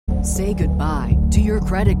Say goodbye to your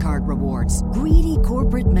credit card rewards. Greedy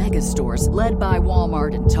corporate mega stores, led by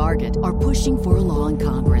Walmart and Target, are pushing for a law in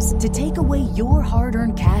Congress to take away your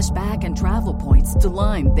hard-earned cash back and travel points to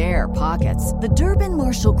line their pockets. The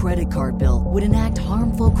Durbin-Marshall credit card bill would enact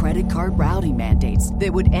harmful credit card routing mandates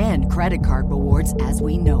that would end credit card rewards as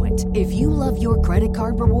we know it. If you love your credit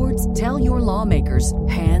card rewards, tell your lawmakers,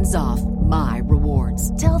 hands off my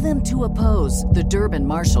rewards. Tell them to oppose the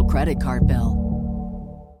Durbin-Marshall credit card bill.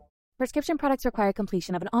 Prescription products require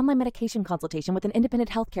completion of an online medication consultation with an independent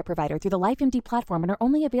healthcare provider through the LifeMD platform and are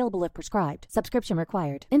only available if prescribed. Subscription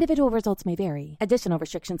required. Individual results may vary. Additional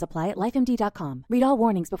restrictions apply at lifemd.com. Read all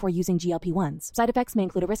warnings before using GLP-1s. Side effects may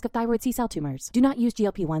include a risk of thyroid C-cell tumors. Do not use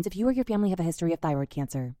GLP-1s if you or your family have a history of thyroid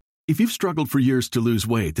cancer. If you've struggled for years to lose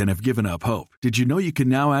weight and have given up hope, did you know you can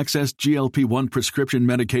now access GLP-1 prescription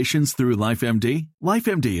medications through LifeMD?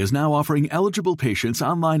 LifeMD is now offering eligible patients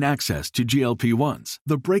online access to GLP-1s,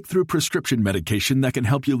 the breakthrough prescription medication that can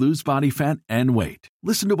help you lose body fat and weight.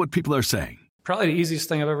 Listen to what people are saying. Probably the easiest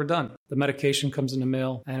thing I've ever done. The medication comes in the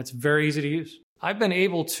mail, and it's very easy to use. I've been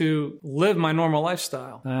able to live my normal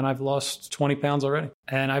lifestyle, and I've lost 20 pounds already,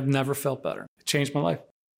 and I've never felt better. It changed my life.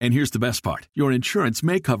 And here's the best part. Your insurance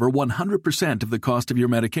may cover 100% of the cost of your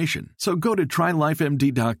medication. So go to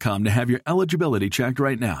TryLifeMD.com to have your eligibility checked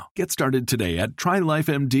right now. Get started today at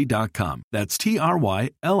TryLifeMD.com. That's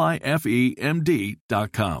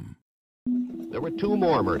TryLifeMD.com. There were two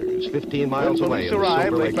more murders 15 miles away. When police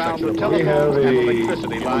arrived, they found the telephone and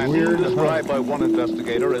electricity lines described by one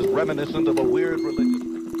investigator as reminiscent of a weird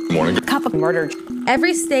religion. Morning. Cup of murder.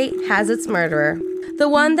 Every state has its murderer. The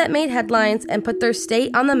one that made headlines and put their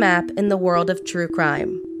state on the map in the world of true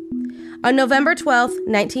crime. On November 12,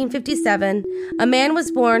 1957, a man was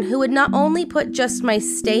born who would not only put just my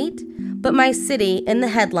state, but my city in the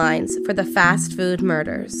headlines for the fast food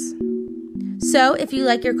murders. So, if you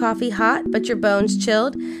like your coffee hot but your bones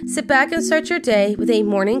chilled, sit back and start your day with a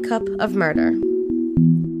morning cup of murder.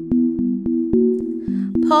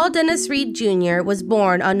 Paul Dennis Reed Jr. was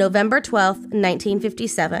born on November 12,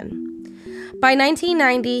 1957. By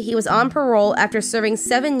 1990, he was on parole after serving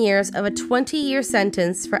 7 years of a 20-year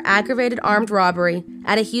sentence for aggravated armed robbery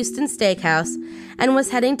at a Houston steakhouse and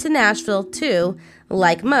was heading to Nashville to,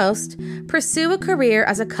 like most, pursue a career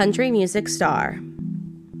as a country music star.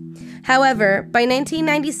 However, by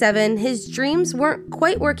 1997, his dreams weren't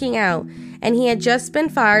quite working out, and he had just been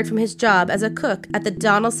fired from his job as a cook at the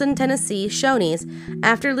Donaldson, Tennessee Shoney's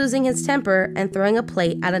after losing his temper and throwing a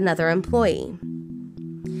plate at another employee.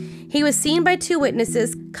 He was seen by two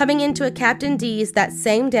witnesses coming into a Captain D's that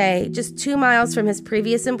same day, just 2 miles from his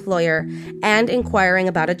previous employer, and inquiring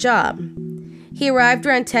about a job. He arrived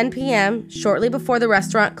around 10 p.m., shortly before the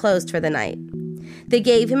restaurant closed for the night. They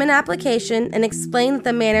gave him an application and explained that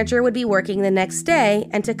the manager would be working the next day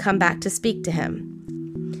and to come back to speak to him.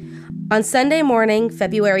 On Sunday morning,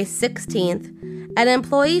 February 16th, an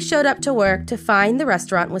employee showed up to work to find the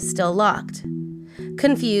restaurant was still locked.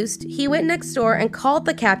 Confused, he went next door and called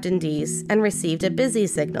the Captain D's and received a busy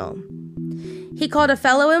signal. He called a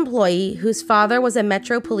fellow employee whose father was a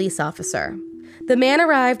Metro police officer. The man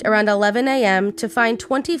arrived around 11 a.m. to find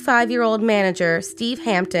 25-year-old manager Steve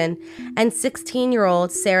Hampton and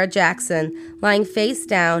 16-year-old Sarah Jackson lying face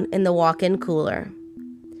down in the walk-in cooler.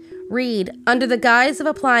 Reed, under the guise of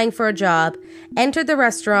applying for a job, entered the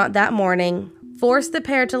restaurant that morning, forced the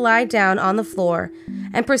pair to lie down on the floor,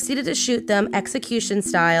 and proceeded to shoot them execution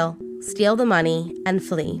style, steal the money, and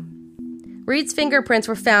flee. Reed's fingerprints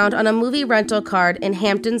were found on a movie rental card in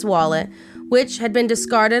Hampton's wallet, which had been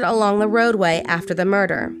discarded along the roadway after the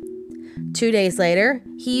murder. 2 days later,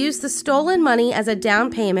 he used the stolen money as a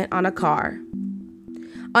down payment on a car.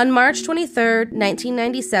 On March 23,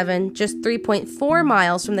 1997, just 3.4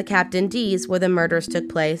 miles from the Captain D's where the murders took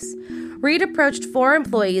place, Reed approached 4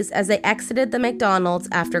 employees as they exited the McDonald's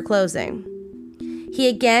after closing. He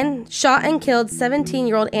again shot and killed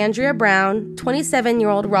 17-year-old Andrea Brown,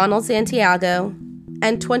 27-year-old Ronald Santiago,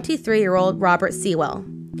 and 23-year-old Robert Sewell.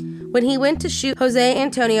 When he went to shoot Jose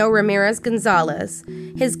Antonio Ramirez Gonzalez,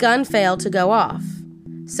 his gun failed to go off.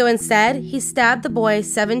 So instead, he stabbed the boy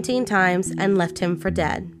 17 times and left him for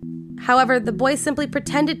dead. However, the boy simply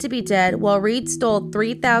pretended to be dead while Reed stole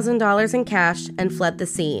 $3,000 in cash and fled the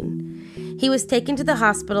scene. He was taken to the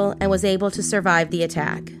hospital and was able to survive the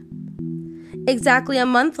attack. Exactly a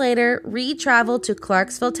month later, Reed traveled to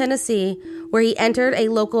Clarksville, Tennessee, where he entered a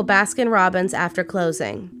local Baskin-Robbins after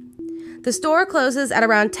closing. The store closes at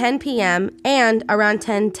around 10 p.m., and around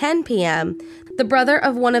 10:10 p.m., the brother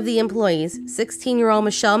of one of the employees, 16-year-old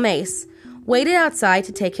Michelle Mace, waited outside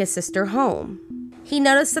to take his sister home. He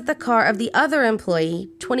noticed that the car of the other employee,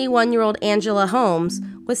 21-year-old Angela Holmes,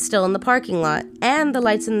 was still in the parking lot, and the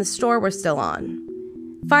lights in the store were still on.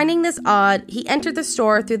 Finding this odd, he entered the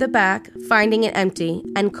store through the back, finding it empty,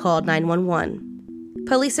 and called 911.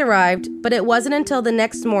 Police arrived, but it wasn't until the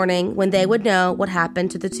next morning when they would know what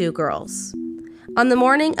happened to the two girls. On the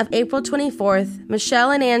morning of April 24th,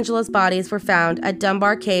 Michelle and Angela's bodies were found at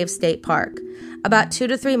Dunbar Cave State Park, about 2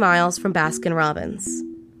 to 3 miles from Baskin-Robbins.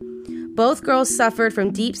 Both girls suffered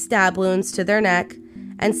from deep stab wounds to their neck,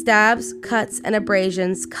 and stabs, cuts, and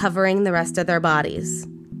abrasions covering the rest of their bodies.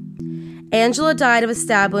 Angela died of a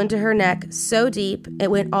stab wound to her neck so deep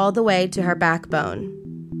it went all the way to her backbone.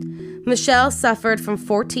 Michelle suffered from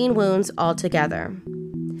 14 wounds altogether.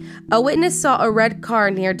 A witness saw a red car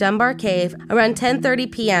near Dunbar Cave around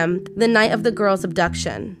 10:30 p.m. the night of the girls'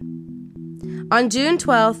 abduction. On June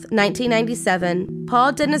 12, 1997,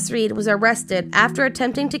 Paul Dennis Reed was arrested after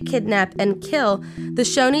attempting to kidnap and kill the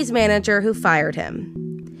Shoney's manager who fired him.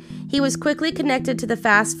 He was quickly connected to the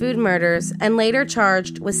fast food murders and later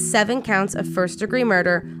charged with 7 counts of first-degree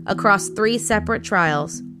murder across 3 separate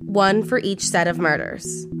trials, 1 for each set of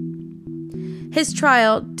murders. His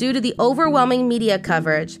trial, due to the overwhelming media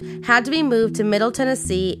coverage, had to be moved to Middle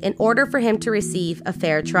Tennessee in order for him to receive a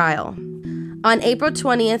fair trial. On April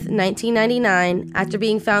 20th, 1999, after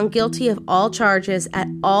being found guilty of all charges at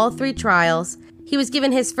all 3 trials, he was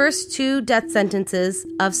given his first 2 death sentences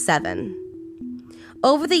of 7.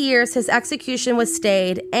 Over the years, his execution was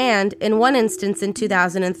stayed and, in one instance in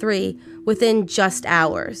 2003, within just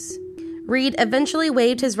hours. Reed eventually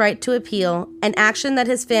waived his right to appeal, an action that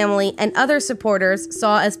his family and other supporters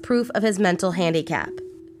saw as proof of his mental handicap.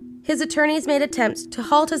 His attorneys made attempts to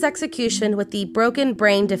halt his execution with the broken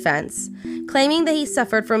brain defense, claiming that he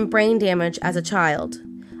suffered from brain damage as a child.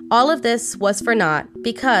 All of this was for naught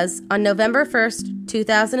because, on November 1st,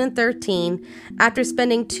 2013, after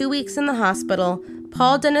spending 2 weeks in the hospital,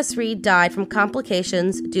 Paul Dennis Reed died from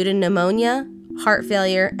complications due to pneumonia, heart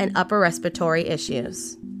failure, and upper respiratory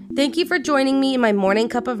issues. Thank you for joining me in my morning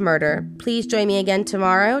cup of murder. Please join me again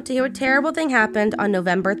tomorrow to hear what terrible thing happened on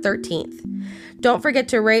November 13th. Don't forget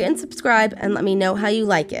to rate and subscribe and let me know how you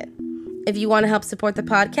like it. If you want to help support the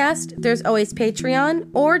podcast, there's always Patreon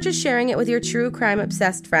or just sharing it with your true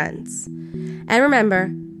crime-obsessed friends. And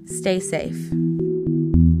remember, stay safe.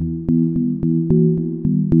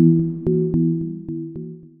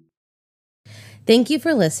 Thank you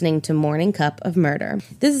for listening to Morning Cup of Murder.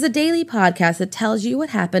 This is a daily podcast that tells you what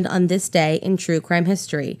happened on this day in true crime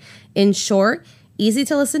history. In short, easy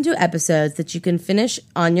to listen to episodes that you can finish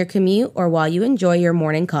on your commute or while you enjoy your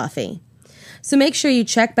morning coffee. So make sure you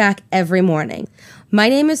check back every morning. My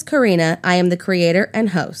name is Karina. I am the creator and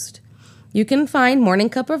host. You can find Morning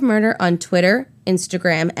Cup of Murder on Twitter,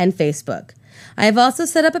 Instagram, and Facebook. I have also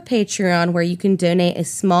set up a Patreon where you can donate a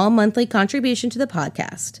small monthly contribution to the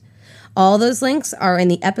podcast. All those links are in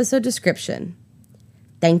the episode description.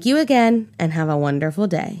 Thank you again, and have a wonderful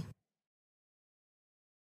day.